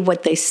see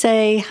what they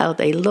say, how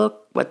they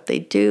look, what they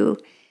do.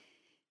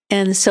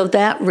 And so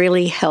that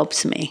really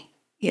helps me.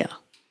 Yeah.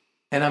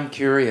 And I'm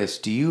curious,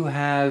 do you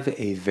have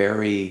a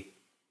very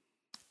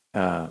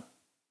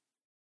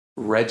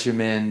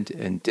regimented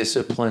and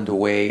disciplined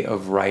way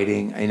of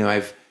writing? I know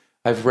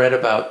I've read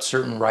about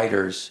certain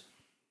writers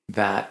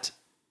that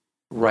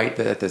write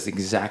at this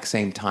exact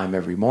same time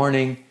every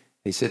morning.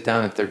 They sit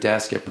down at their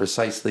desk at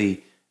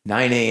precisely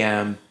 9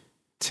 a.m.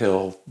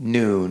 till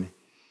noon,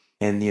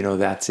 and you know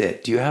that's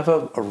it. Do you have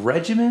a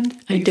regimen?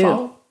 I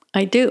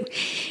do,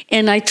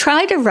 and I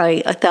try to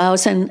write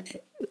 1,000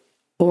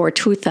 or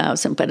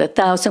 2,000, but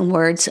 1,000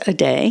 words a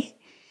day.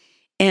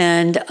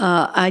 And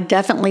I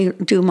definitely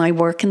do my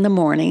work in the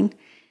morning.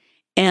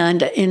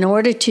 And in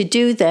order to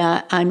do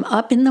that, I'm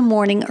up in the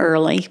morning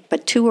early,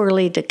 but too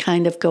early to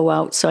kind of go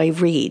out. So I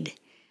read.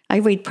 I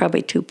read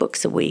probably 2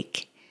 books a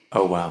week.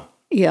 Oh, wow.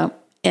 Yeah.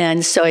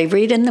 And so I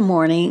read in the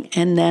morning,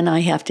 and then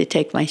I have to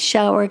take my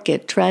shower,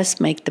 get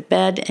dressed, make the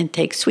bed, and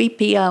take Sweet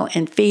Pea out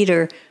and feed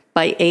her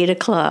by 8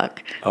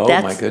 o'clock. Oh,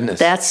 my goodness.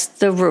 That's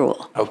the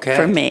rule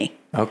for me.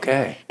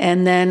 Okay.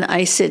 And then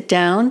I sit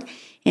down,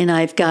 and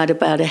I've got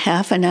about a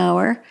half an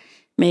hour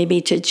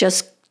maybe to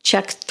just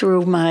check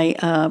through my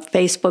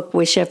Facebook,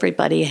 wish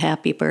everybody a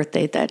happy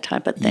birthday, that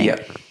type of thing.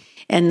 Yep.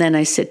 And then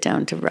I sit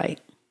down to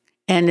write.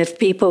 And if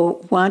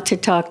people want to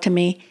talk to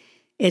me,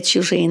 it's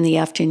usually in the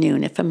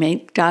afternoon. If I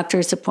make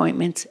doctor's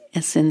appointments,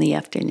 it's in the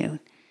afternoon.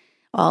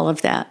 All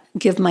of that.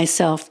 Give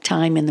myself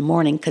time in the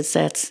morning because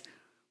that's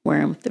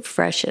where I'm the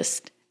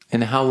freshest.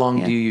 And how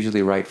long do you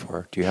usually write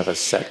for? Do you have a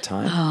set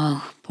time?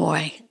 Oh,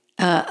 boy.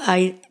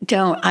 I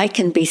don't. I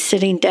can be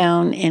sitting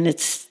down and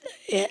it's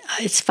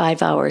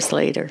 5 hours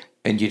later.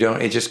 And you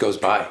don't, it just goes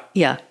by.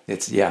 Yeah.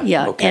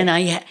 Yeah. Okay. And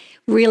I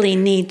really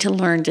need to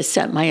learn to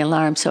set my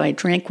alarm. So I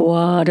drink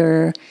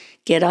water,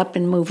 get up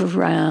and move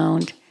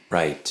around.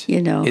 Right.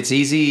 You know. It's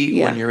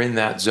easy when you're in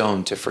that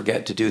zone to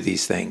forget to do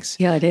these things.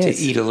 Yeah, it is.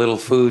 To eat a little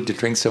food, to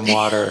drink some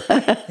water.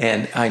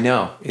 And I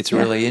know, it's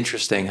really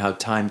interesting how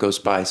time goes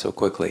by so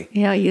quickly.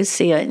 Yeah, you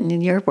see it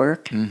in your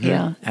work. Mm-hmm.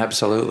 Yeah.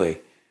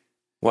 Absolutely.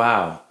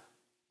 Wow.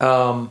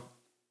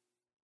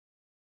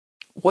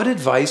 What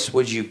advice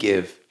would you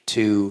give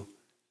to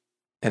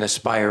an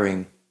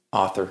aspiring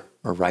author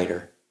or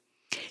writer?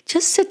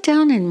 Just sit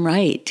down and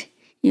write.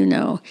 You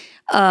know,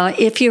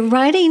 if you're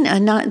writing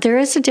there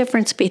is a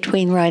difference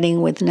between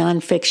writing with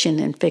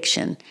nonfiction and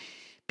fiction,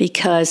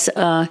 because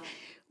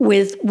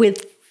with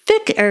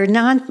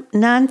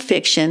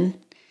nonfiction,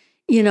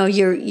 you know,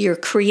 you're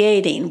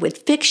creating.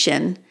 With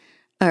fiction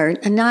or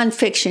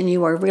nonfiction,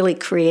 you are really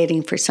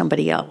creating for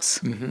somebody else.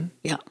 Mm-hmm.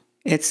 Yeah,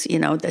 it's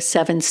the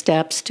 7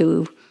 steps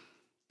to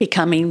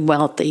becoming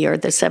wealthy or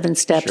the 7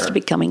 steps to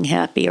becoming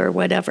happy or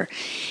whatever.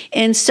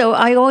 And so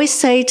I always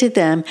say to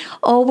them,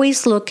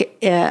 always look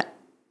at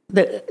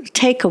the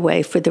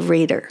takeaway for the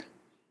reader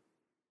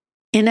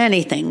in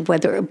anything,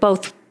 whether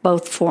both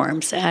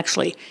forms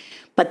actually,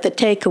 but the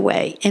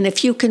takeaway. And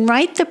if you can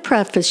write the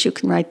preface, you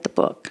can write the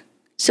book.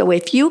 So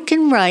if you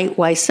can write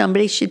why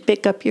somebody should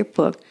pick up your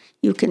book,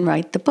 you can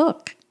write the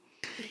book.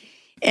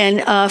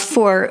 And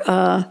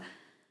for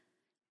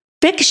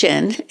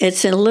fiction,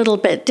 it's a little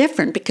bit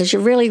different because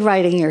you're really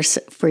writing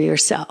for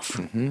yourself.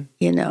 Mm-hmm.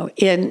 You know,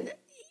 and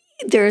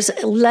there's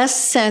less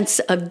sense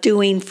of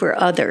doing for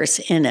others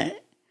in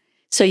it.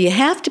 So you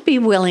have to be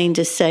willing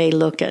to say,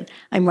 look,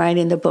 I'm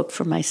writing the book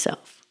for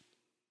myself.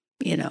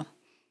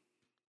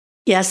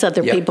 Yes,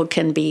 other people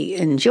can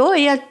enjoy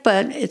it,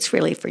 but it's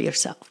really for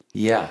yourself.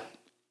 Yeah.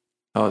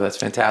 Oh, that's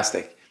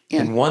fantastic.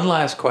 Yeah. And one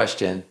last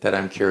question that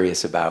I'm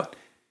curious about.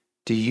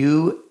 Do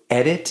you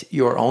edit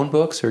your own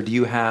books, or do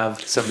you have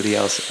somebody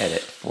else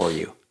edit for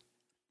you?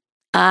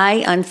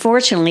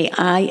 Unfortunately,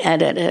 I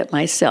edit it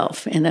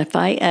myself. And if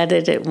I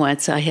edit it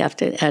once, I have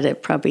to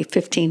edit probably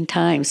 15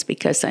 times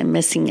because I'm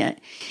missing it.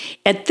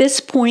 At this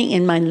point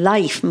in my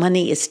life,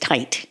 money is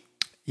tight.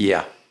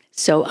 Yeah.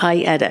 So I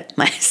edit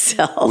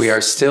myself. We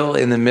are still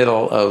in the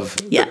middle of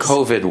the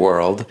COVID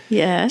world.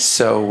 Yes.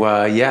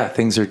 So,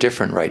 things are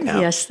different right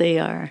now. Yes, they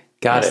are.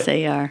 Got it. Yes,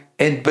 they are.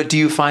 But do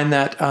you find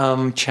that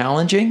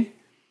challenging?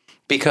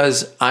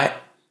 Because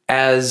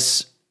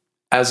as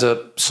a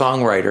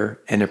songwriter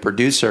and a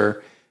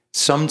producer,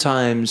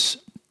 sometimes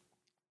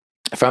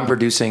if I'm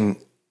producing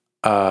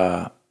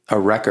a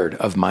record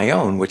of my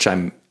own, which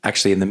I'm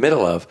actually in the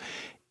middle of,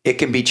 it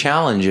can be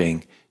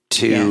challenging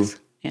to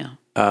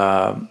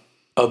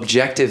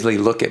objectively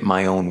look at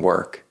my own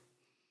work.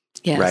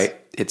 Yes. Right?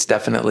 It's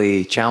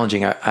definitely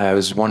challenging. I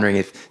was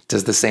wondering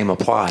does the same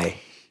apply?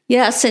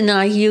 Yes, and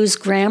I use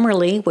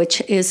Grammarly,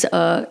 which is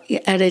an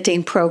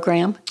editing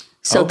program,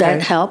 so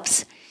that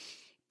helps.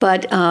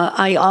 But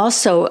I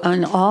also,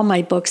 on all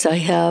my books, I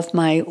have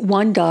my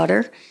one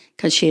daughter,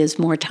 because she has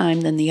more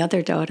time than the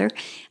other daughter,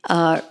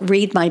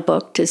 read my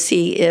book to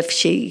see if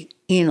she,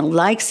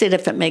 likes it,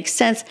 if it makes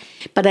sense.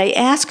 But I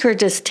ask her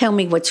to tell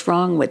me what's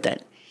wrong with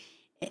it.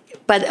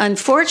 But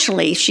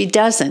unfortunately, she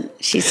doesn't.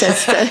 She says,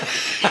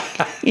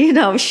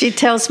 she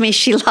tells me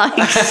she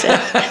likes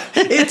it.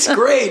 It's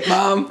great,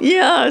 Mom.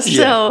 Yeah.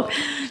 So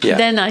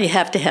then I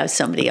have to have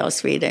somebody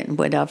else read it and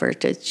whatever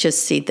to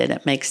just see that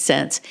it makes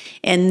sense.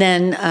 And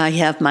then I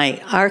have my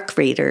ARC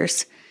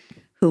readers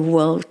who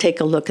will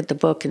take a look at the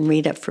book and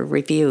read it for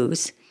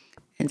reviews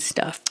and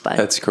stuff. But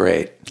that's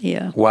great.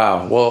 Yeah.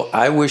 Wow. Well,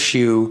 I wish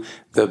you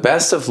the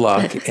best of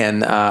luck,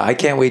 and I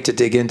can't wait to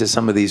dig into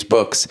some of these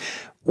books.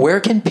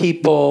 Where can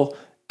people,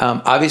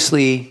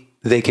 obviously,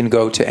 they can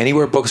go to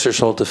anywhere books are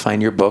sold to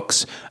find your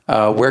books.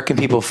 Where can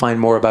people find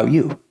more about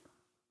you?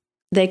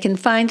 They can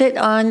find it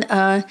on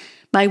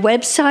my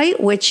website,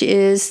 which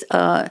is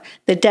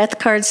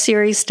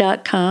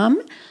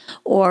thedeathcardseries.com,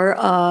 or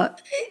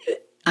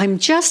I'm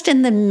just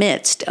in the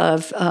midst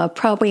of,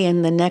 probably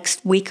in the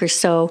next week or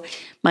so,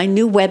 my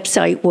new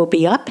website will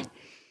be up,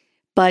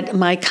 but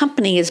my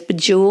company is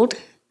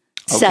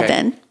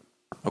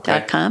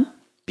Bejeweled7.com.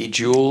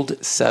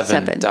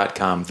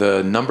 Bejeweled7.com.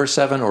 The number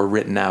 7 or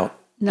written out?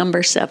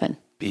 Number 7.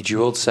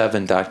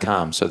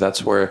 Bejeweled7.com. So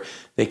that's where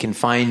they can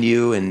find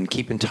you and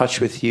keep in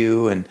touch with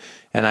you. And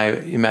I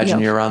imagine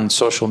you're on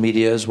social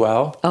media as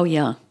well. Oh,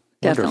 yeah,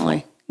 definitely.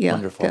 Wonderful. Yeah,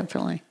 Wonderful.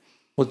 Definitely.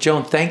 Well,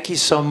 Joan, thank you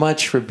so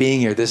much for being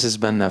here. This has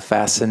been a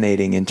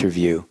fascinating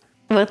interview.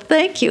 Well,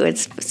 thank you.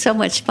 It's so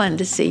much fun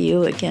to see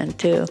you again,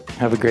 too.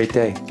 Have a great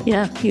day.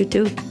 Yeah, you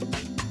too.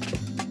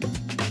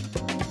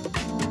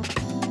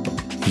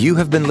 You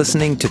have been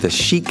listening to the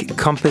Chic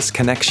Compass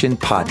Connection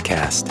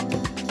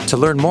podcast. To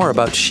learn more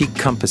about Chic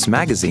Compass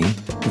magazine,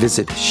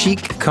 visit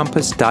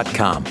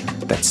chiccompass.com.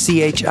 That's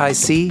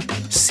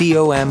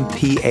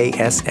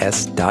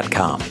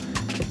ChicCompass.com.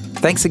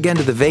 Thanks again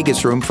to the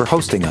Vegas Room for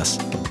hosting us.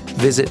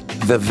 Visit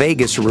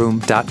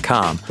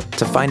thevegasroom.com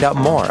to find out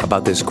more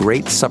about this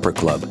great supper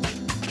club.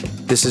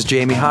 This is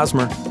Jamie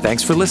Hosmer.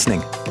 Thanks for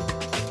listening.